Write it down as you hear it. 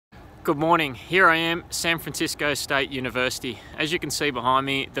Good morning. Here I am, San Francisco State University. As you can see behind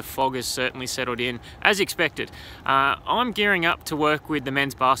me, the fog has certainly settled in, as expected. I'm gearing up to work with the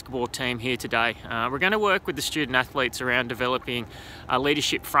men's basketball team here today. We're going to work with the student athletes around developing a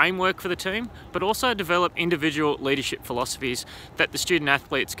leadership framework for the team, but also develop individual leadership philosophies that the student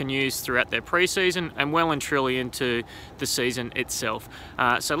athletes can use throughout their pre-season and well and truly into the season itself.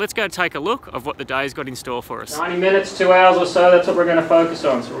 So let's go take a look of what the day's got in store for us. 90 minutes, 2 hours or so, that's what we're going to focus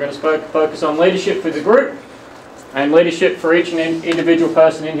on. So we're going to focus on leadership for the group and leadership for each and individual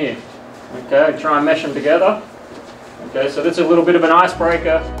person in here. Okay, try and mesh them together. Okay, so that's a little bit of an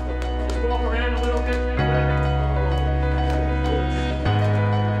icebreaker. Just walk around a little bit.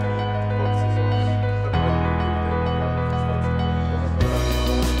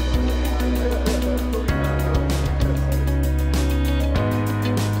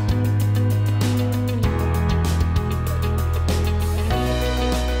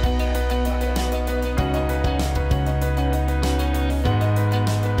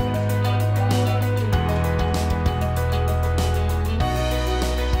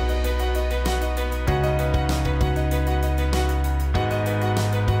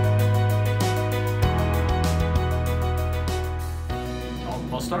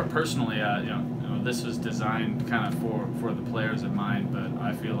 I'll start personally. This was designed kind of for the players in mind, but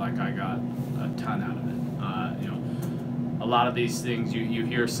I feel like I got a ton out of it. A lot of these things you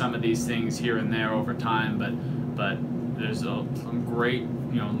hear some of these things here and there over time, but there's some great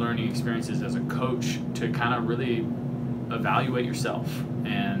learning experiences as a coach to kind of really evaluate yourself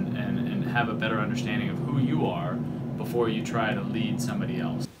and have a better understanding of who you are before you try to lead somebody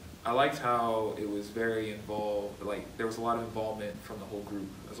else. I liked how it was very involved, like there was a lot of involvement from the whole group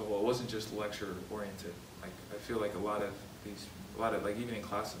as a whole. It wasn't just lecture oriented. Like I feel like a lot of like even in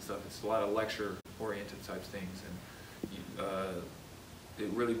class and stuff, it's a lot of lecture oriented type things, and it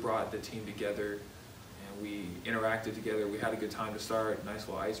really brought the team together, and we interacted together. We had a good time to start, nice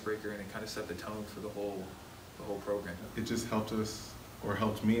little icebreaker, and it kind of set the tone for the whole program. It just helped us, or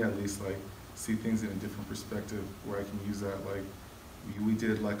helped me at least, like see things in a different perspective where I can use that. Like we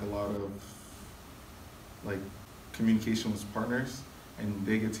did like a lot of like communication with partners, and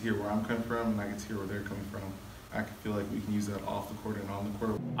they get to hear where I'm coming from and I get to hear where they're coming from. I feel like we can use that off the court and on the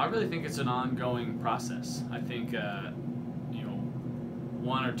court. I really think it's an ongoing process. I think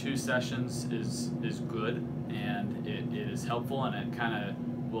 1 or 2 sessions is good, and it is helpful, and it kind of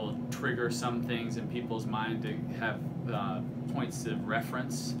will trigger some things in people's mind to have points of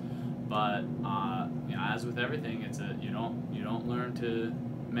reference. But as with everything, it's you don't learn to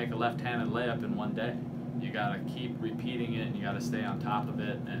make a left-handed layup in one day. You got to keep repeating it, and you got to stay on top of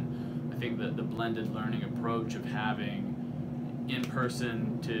it. And I think that the blended learning approach of having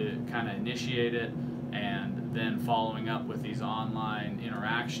in-person to kind of initiate it, and then following up with these online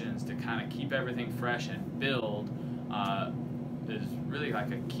interactions to kind of keep everything fresh and build is really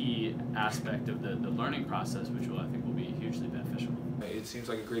like a key aspect of the learning process, which I think will be hugely beneficial. It seems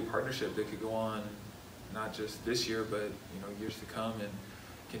like a great partnership that could go on not just this year, but years to come, and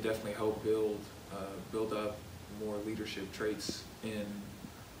can definitely help build up more leadership traits in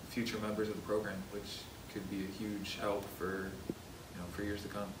future members of the program, which could be a huge help for years to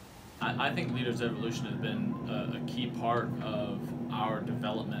come. I think Leaders Evolution has been a key part of our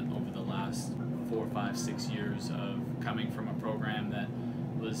development over the last 4, 5, 6 years of coming from a program that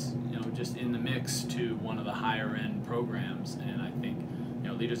was just in the mix to one of the higher end programs, and I think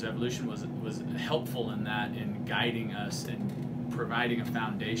Leaders Evolution was helpful in that, in guiding us and providing a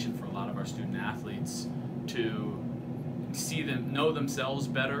foundation for a lot of our student athletes to see them know themselves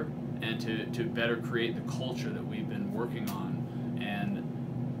better and to better create the culture that we've been working on.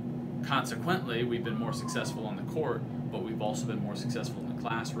 And consequently, we've been more successful on the court, but we've also been more successful in the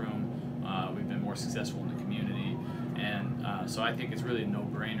classroom. We've been more successful in the community, and so I think it's really a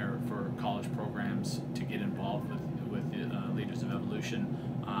no-brainer for college programs to get involved with the Leaders of Evolution.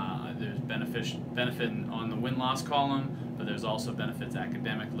 There's benefit on the win-loss column, but there's also benefits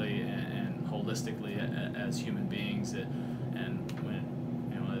academically and holistically as human beings. And when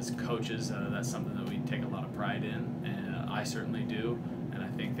as coaches, that's something that we take a lot of pride in, and I certainly do. And I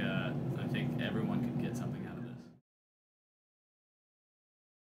think